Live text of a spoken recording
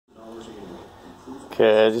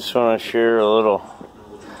Okay, I just want to share a little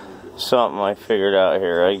something I figured out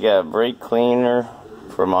here. I got brake cleaner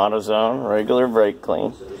from AutoZone, regular brake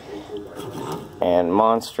clean, and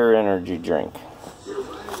Monster energy drink.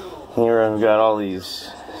 Here I've got all these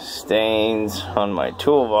stains on my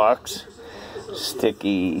toolbox,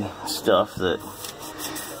 sticky stuff that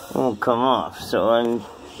won't come off. So I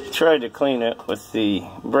tried to clean it with the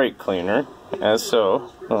brake cleaner, as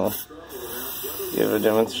so. I'll give a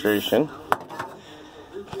demonstration.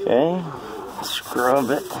 Okay, scrub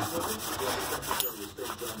it.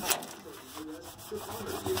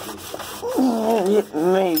 It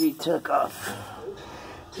maybe took off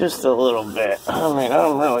just a little bit. I mean,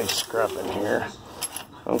 I'm really scrubbing here.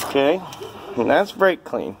 Okay, and that's brake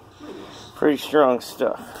clean. Pretty strong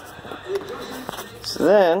stuff. So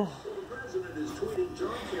then,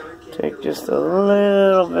 take just a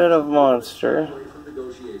little bit of Monster,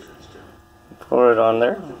 pour it on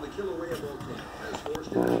there.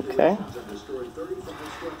 Okay,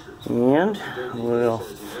 and we'll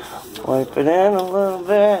wipe it in a little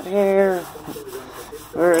bit here.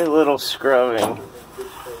 Very little scrubbing,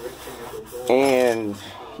 and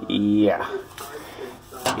yeah,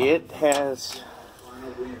 it has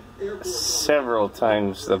several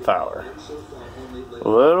times the power. A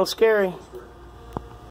little scary.